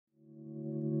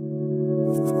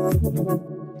Hello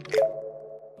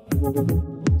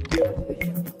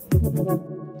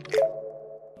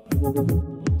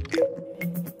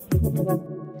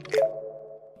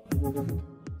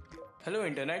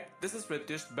Internet, this is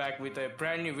Pratyush back with a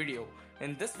brand new video.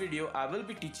 In this video, I will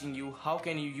be teaching you how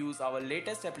can you use our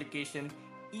latest application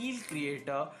Eel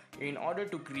Creator in order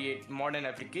to create modern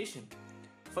application.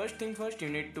 First thing first, you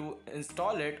need to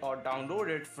install it or download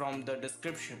it from the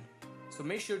description. So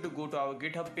make sure to go to our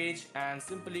GitHub page and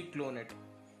simply clone it.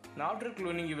 Now after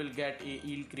cloning, you will get a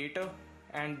Eel Creator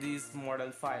and this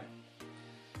model file.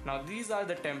 Now these are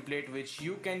the template which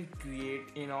you can create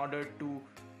in order to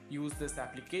use this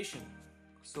application.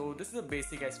 So this is a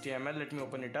basic HTML. Let me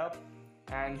open it up,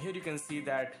 and here you can see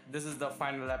that this is the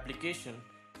final application,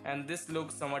 and this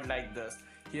looks somewhat like this.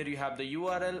 Here you have the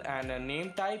URL and a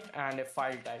name type and a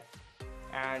file type,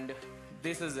 and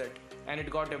this is it, and it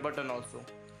got a button also.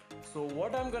 So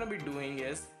what I'm gonna be doing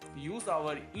is use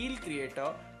our Eel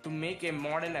Creator to make a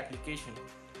modern application.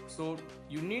 So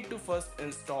you need to first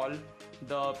install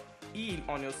the Eel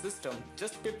on your system.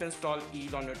 Just pip install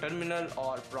Eel on your terminal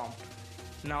or prompt.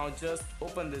 Now just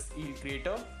open this Eel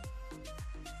Creator,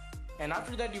 and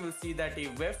after that you will see that a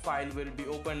web file will be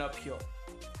opened up here.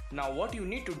 Now what you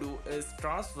need to do is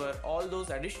transfer all those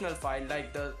additional files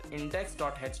like the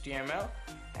index.html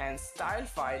and style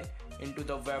file into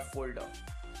the web folder.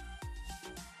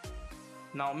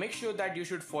 Now make sure that you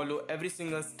should follow every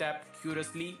single step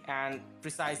curiously and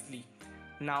precisely.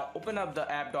 Now open up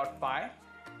the app.py,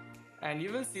 and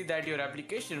you will see that your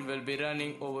application will be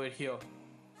running over here.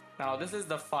 Now this is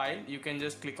the file. You can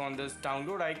just click on this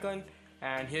download icon,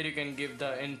 and here you can give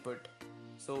the input.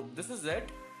 So this is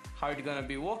it, how it's gonna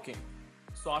be working.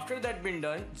 So after that been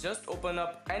done, just open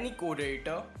up any code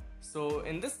editor. So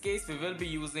in this case we will be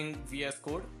using VS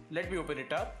Code. Let me open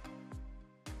it up.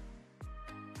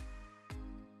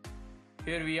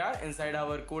 Here we are inside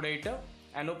our code editor,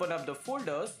 and open up the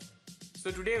folders. So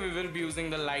today we will be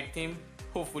using the light theme,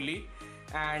 hopefully,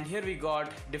 and here we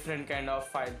got different kind of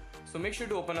file. So make sure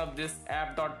to open up this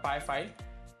app.py file,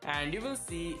 and you will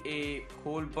see a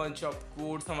whole bunch of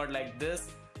code somewhat like this.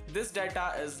 This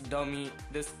data is dummy.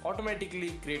 This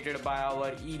automatically created by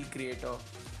our Eel Creator.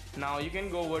 Now you can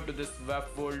go over to this web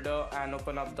folder and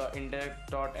open up the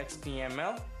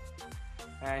index.html,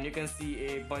 and you can see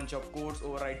a bunch of codes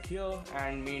over right here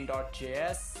and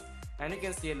main.js, and you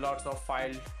can see lots of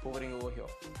files hovering over here.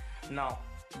 Now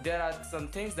there are some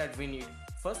things that we need.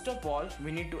 First of all,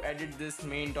 we need to edit this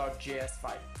main.js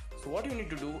file. So what you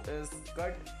need to do is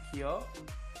cut here,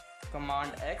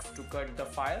 command X to cut the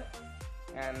file,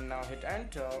 and now hit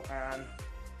enter, and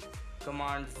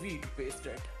command V to paste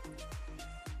it.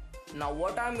 Now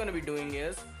what I'm gonna be doing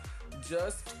is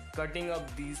just cutting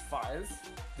up these files,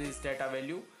 this data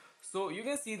value. So you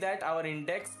can see that our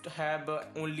index have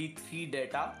only 3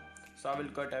 data. So I will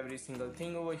cut every single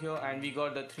thing over here, and we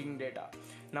got the 3 data.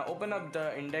 Now open up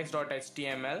the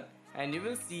index.html, and you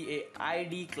will see a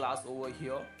ID class over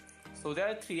here. So there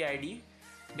are 3 ID,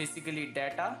 basically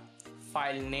data,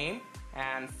 file name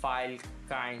and file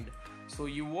kind. So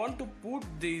you want to put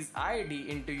these ID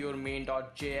into your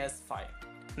main.js file.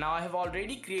 Now I have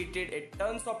already created a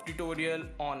tons of tutorial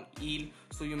on Eel,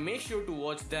 so you make sure to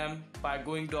watch them by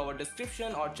going to our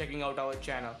description or checking out our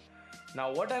channel.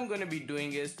 Now what I'm going to be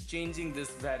doing is changing this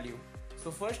value.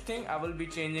 So first thing, I will be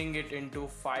changing it into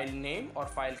file name or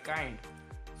file kind.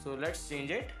 So let's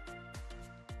change it.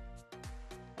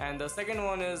 And the second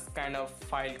one is kind of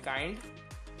file kind.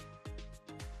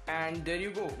 And there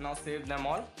you go. Now save them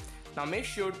all. Now make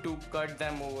sure to cut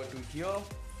them over to here,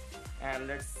 and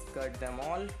let's cut them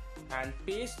all and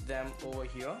paste them over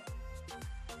here.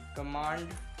 Command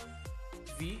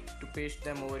V to paste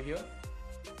them over here.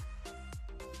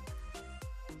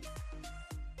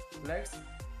 Let's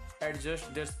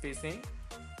adjust their spacing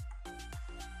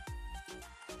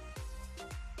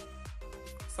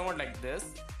somewhat like this.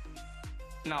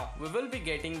 Now we will be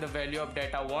getting the value of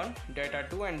data 1, data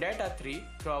 2 and data 3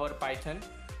 through our Python.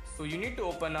 So you need to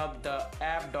open up the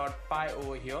app.py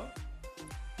over here.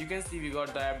 You can see we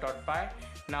got the app.py.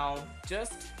 Now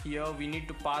just here we need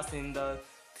to pass in the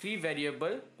 3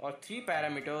 variable or 3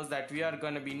 parameters that we are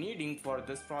going to be needing for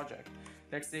this project.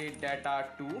 Let's say data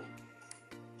 2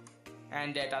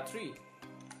 and data 3.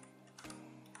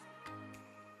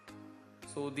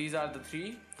 So these are the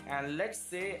 3, and let's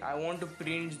say I want to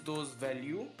print those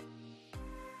value,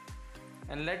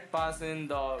 and let's pass in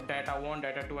the data 1,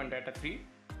 data 2 and data 3.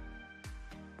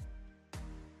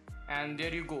 And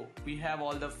there you go, we have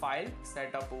all the file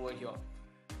set up over here.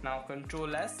 Now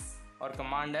Control S or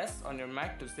Command S on your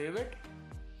Mac to save it.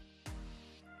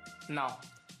 Now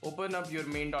open up your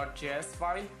main.js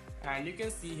file and you can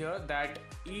see here that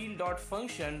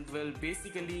eel.function will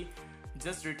basically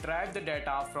just retrieve the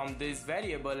data from this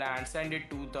variable and send it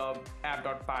to the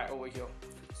app.py over here.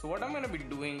 So what I'm going to be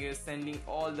doing is sending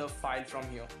all the file from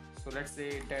here. So let's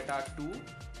say data2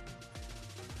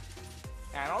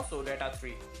 and also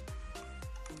data3.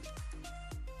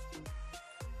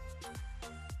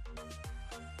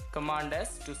 Command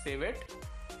S to save it.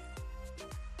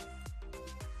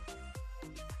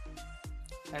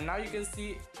 And now you can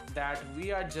see that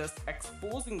we are just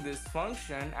exposing this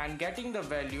function and getting the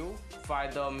value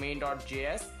via the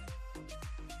main.js.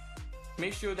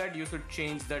 Make sure that you should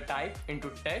change the type into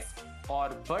text or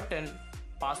button,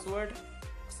 password,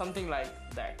 something like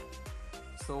that.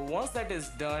 So once that is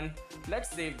done,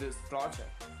 let's save this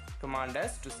project. Command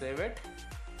S to save it.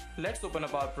 Let's open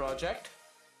up our project.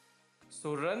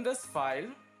 So run this file,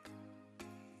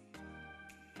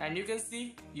 and you can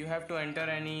see you have to enter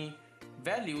any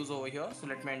values over here. So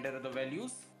let me enter the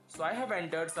values. So I have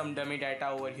entered some dummy data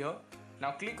over here.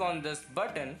 Now click on this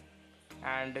button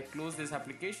and close this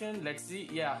application. Let's see,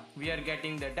 yeah, we are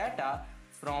getting the data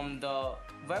from the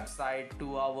website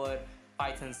to our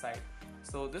Python site.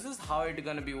 So this is how it's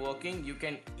gonna be working. You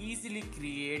can easily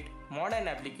create modern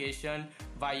application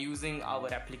by using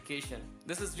our application.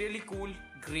 This is really cool,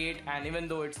 great, and even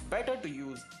though it's better to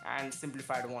use and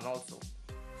simplified one also.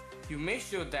 You make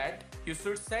sure that you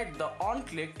should set the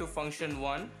onClick to function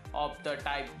 1 of the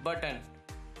type button.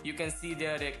 You can see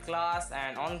there a class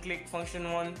and onClick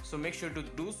function 1, so make sure to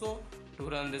do so to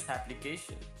run this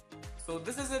application. So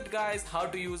this is it guys, how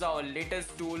to use our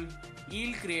latest tool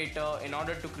Eel Creator in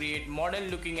order to create modern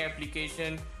looking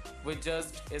application with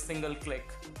just a single click.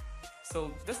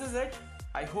 So this is it.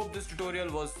 I hope this tutorial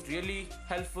was really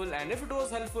helpful, and if it was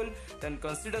helpful then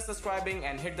consider subscribing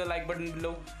and hit the like button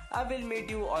below. I will meet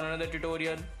you on another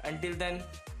tutorial. Until then,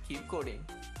 keep coding.